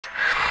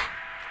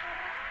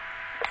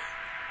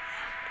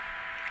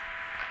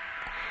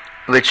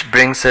which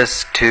brings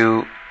us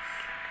to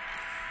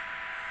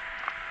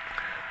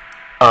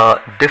a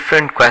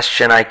different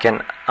question I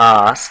can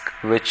ask,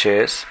 which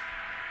is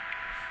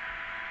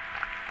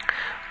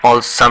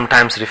also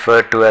sometimes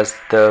referred to as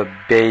the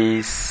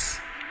Bayes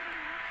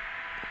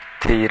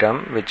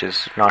theorem, which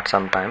is not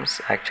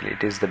sometimes, actually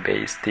it is the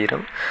Bayes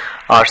theorem,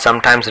 or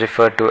sometimes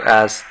referred to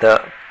as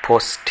the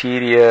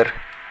posterior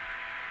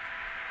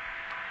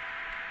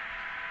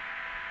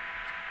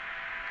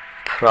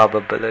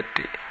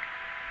probability.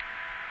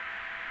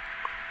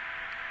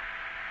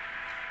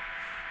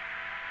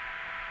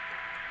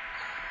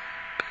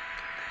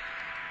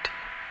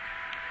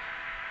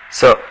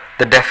 So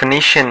the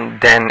definition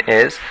then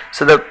is,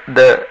 so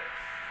the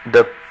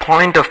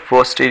point of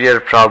posterior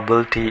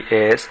probability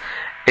is,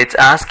 it's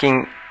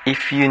asking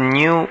if you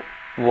knew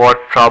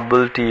what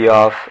probability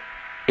of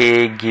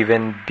A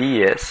given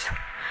B is,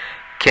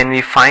 can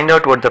we find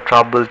out what the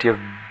probability of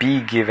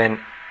B given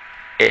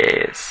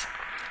A is?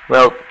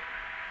 Well,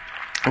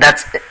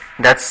 that's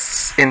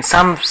in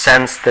some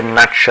sense the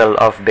nutshell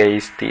of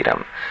Bayes'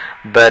 theorem,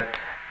 but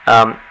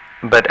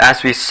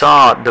as we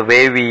saw, the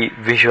way we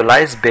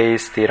visualize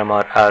Bayes' theorem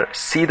or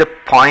see the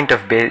point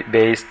of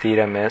Bayes'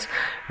 theorem is,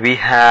 we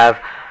have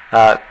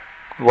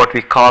what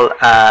we call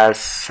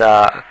as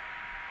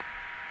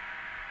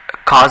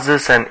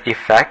causes and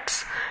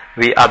effects.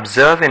 We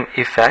observe an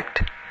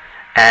effect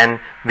and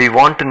we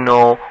want to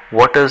know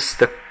what is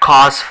the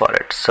cause for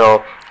it.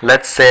 So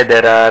let's say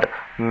there are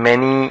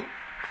many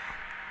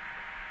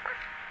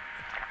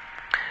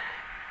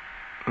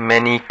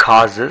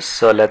causes,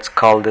 so let's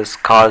call this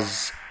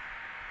cause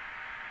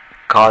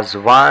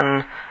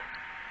 1,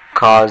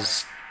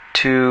 cause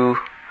 2,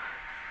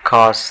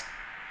 cause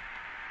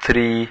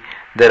 3.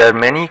 There are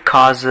many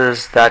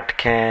causes that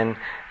can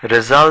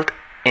result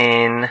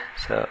in,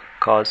 so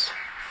cause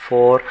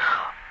 4.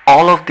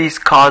 All of these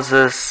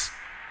causes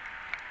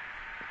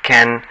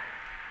can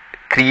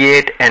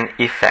create an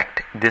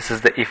effect. This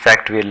is the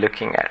effect we're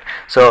looking at.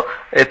 So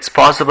it's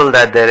possible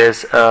that there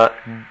is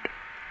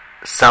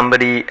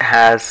somebody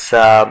has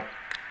a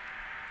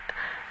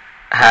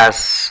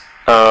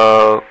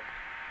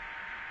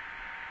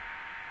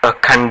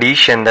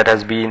condition that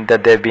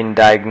they've been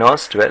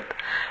diagnosed with,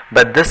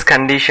 but this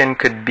condition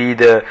could be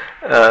the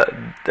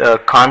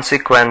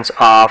consequence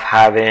of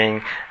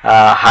having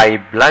high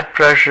blood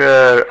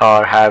pressure,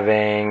 or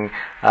having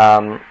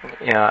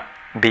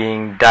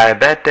being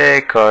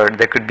diabetic, or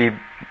there could be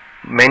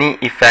many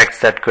effects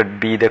that could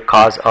be the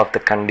cause of the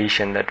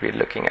condition that we're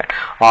looking at,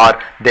 or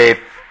they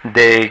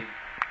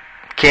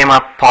came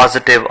up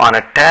positive on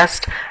a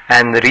test,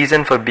 and the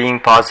reason for being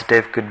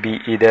positive could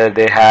be either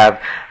they have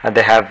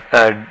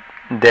C1,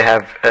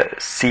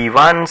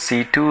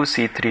 C2,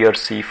 C3, or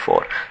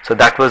C4. So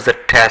that was the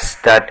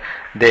test that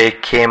they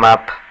came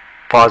up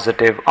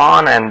positive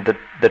on, and the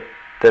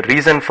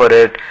reason for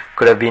it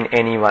could have been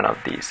any one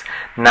of these.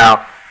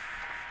 Now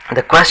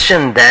the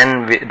question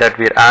then that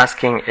we're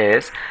asking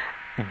is,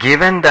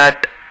 given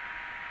that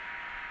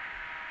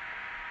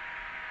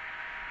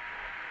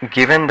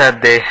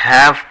they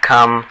have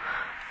come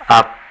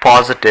up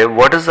positive,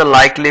 what is the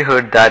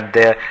likelihood that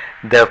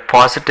their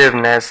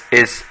positiveness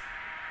is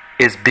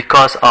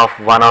because of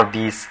one of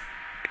these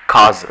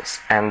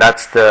causes? And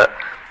that's the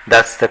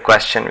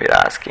question we're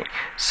asking.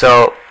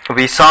 So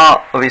we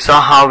saw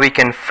how we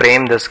can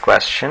frame this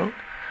question,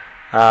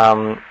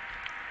 and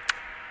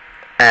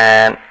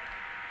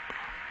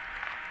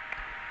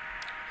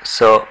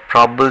so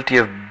probability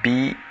of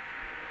B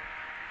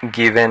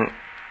given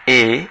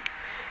A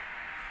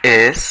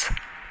is,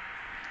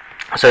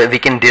 so we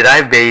can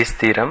derive Bayes'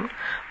 theorem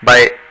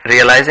by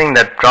realizing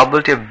that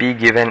probability of B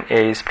given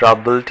A is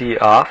probability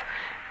of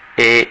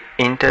A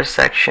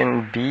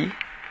intersection B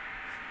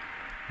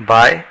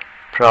by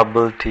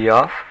probability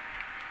of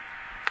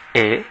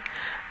A,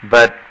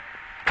 but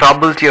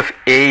probability of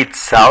A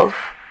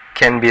itself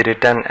can be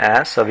written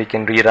as, so we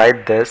can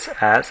rewrite this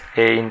as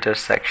A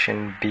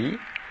intersection B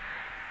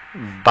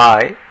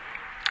by,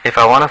 if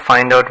I want to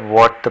find out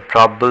what the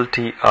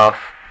probability of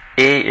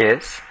A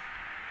is,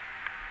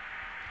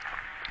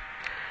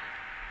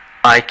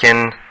 I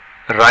can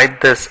write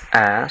this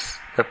as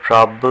the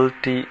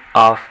probability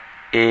of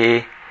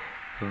A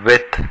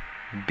with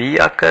B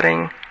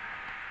occurring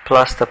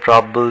plus the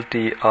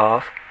probability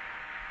of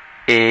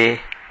A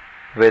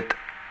with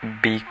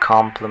B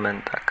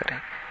complement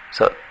occurring.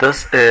 So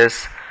this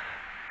is,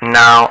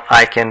 now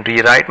I can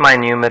rewrite my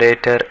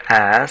numerator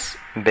as,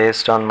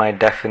 based on my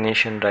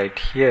definition right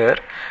here,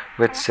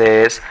 which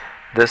says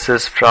this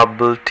is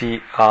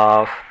probability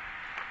of,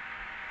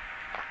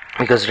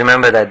 because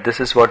remember that this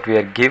is what we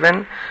are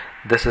given,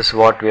 this is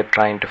what we are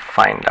trying to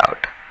find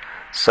out.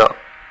 So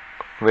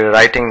we're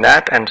writing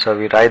that, and so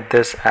we write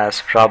this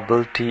as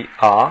probability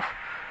of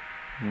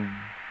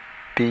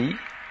B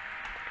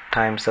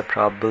times the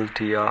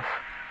probability of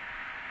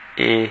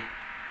A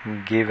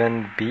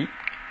given B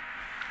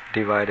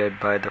divided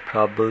by the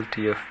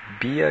probability of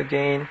B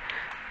again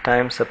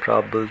times the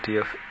probability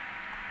of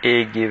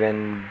A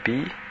given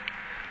B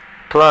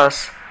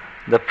plus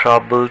the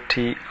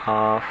probability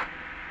of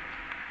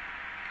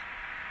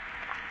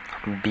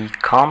B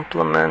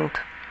complement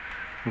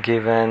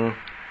given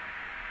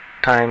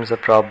times the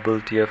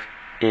probability of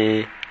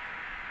A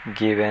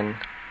given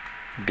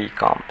B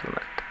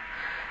complement.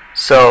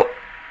 So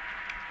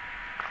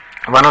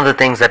one of the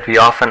things that we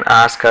often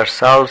ask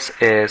ourselves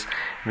is,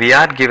 we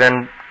are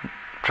given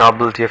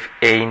probability of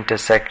A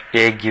intersect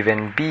A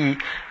given B,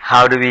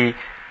 how do we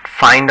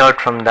find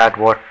out from that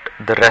what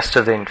the rest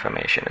of the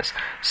information is?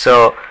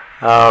 So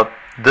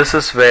this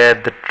is where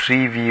the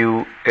tree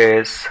view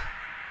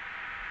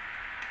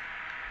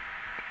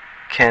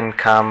can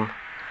come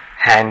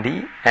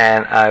handy,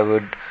 and I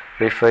would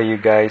refer you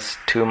guys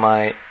to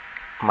my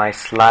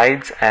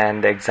slides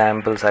and the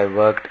examples I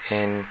worked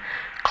in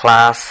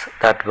class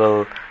that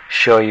will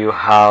show you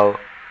how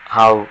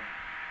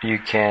you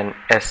can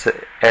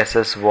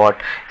assess what.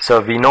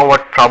 So we know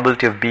what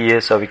probability of B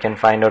is, so we can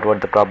find out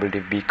what the probability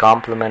of B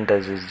complement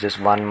is just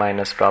 1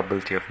 minus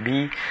probability of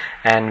B,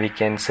 and we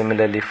can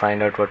similarly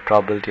find out what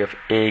probability of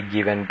A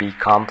given B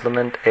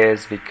complement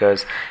is,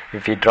 because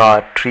if we draw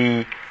a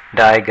tree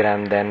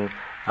diagram, then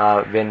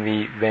when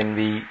we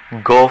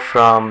go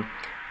from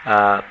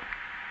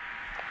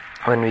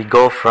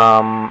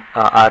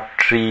our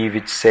tree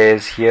which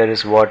says here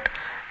is what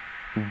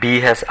B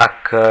has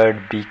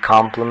occurred, B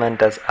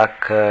complement has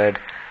occurred,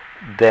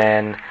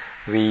 then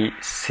we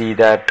see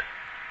that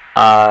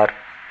our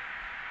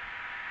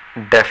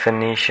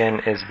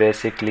definition is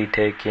basically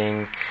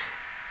taking,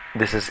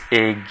 this is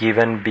A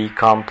given B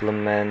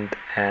complement,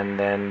 and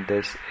then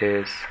this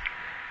is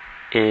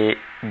A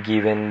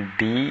given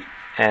B,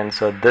 and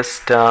so this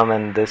term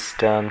and this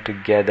term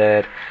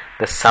together,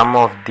 the sum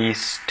of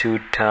these two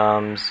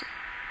terms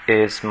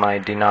is my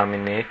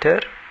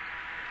denominator,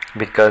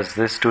 because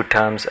these two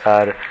terms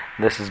are,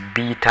 this is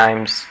B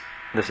times,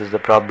 this is the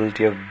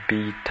probability of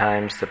B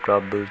times the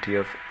probability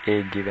of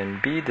A given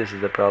B, this is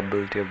the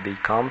probability of B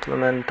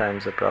complement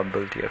times the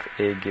probability of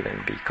A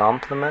given B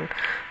complement.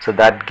 So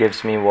that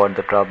gives me what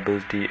the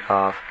probability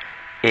of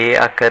A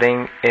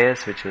occurring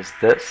is, which is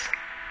this,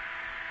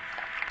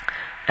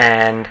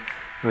 and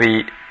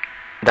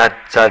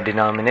that's our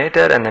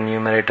denominator, and the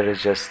numerator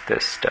is just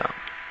this term,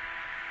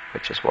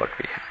 which is what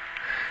we have.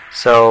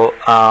 So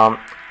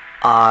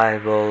I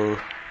will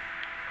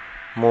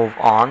move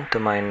on to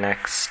my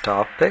next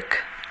topic,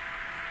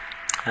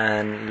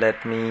 and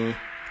let me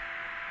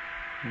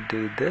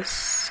do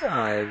this.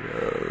 I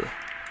will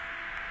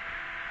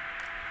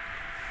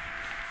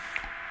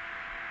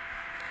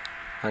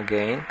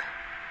again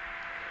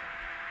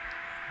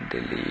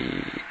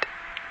delete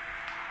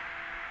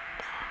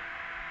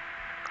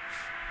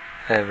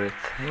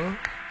everything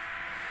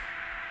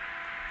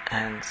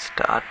and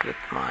start with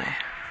my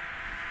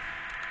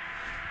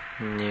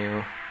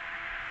new